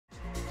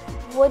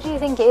What do you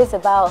think it is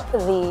about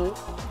the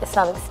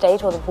Islamic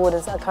State, or the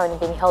borders that are currently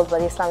being held by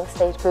the Islamic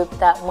State group,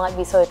 that might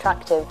be so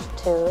attractive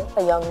to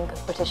a young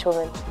British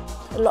woman?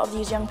 A lot of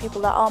these young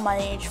people that are my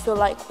age feel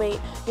like, wait,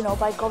 you know,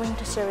 by going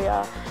to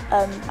Syria,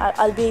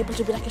 I'll be able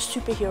to be like a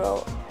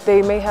superhero.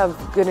 They may have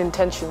good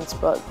intentions,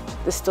 but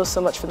there's still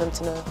so much for them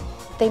to know.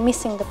 They're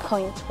missing the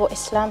point, what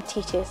Islam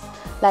teaches,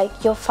 like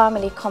your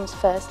family comes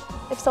first.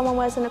 If someone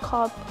wears a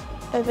niqab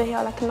over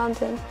here, like in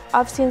London,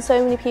 I've seen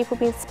so many people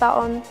being spat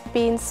on,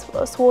 being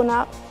sworn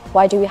at.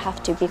 Why do we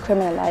have to be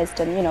criminalised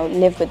and, you know,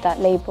 live with that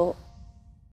label?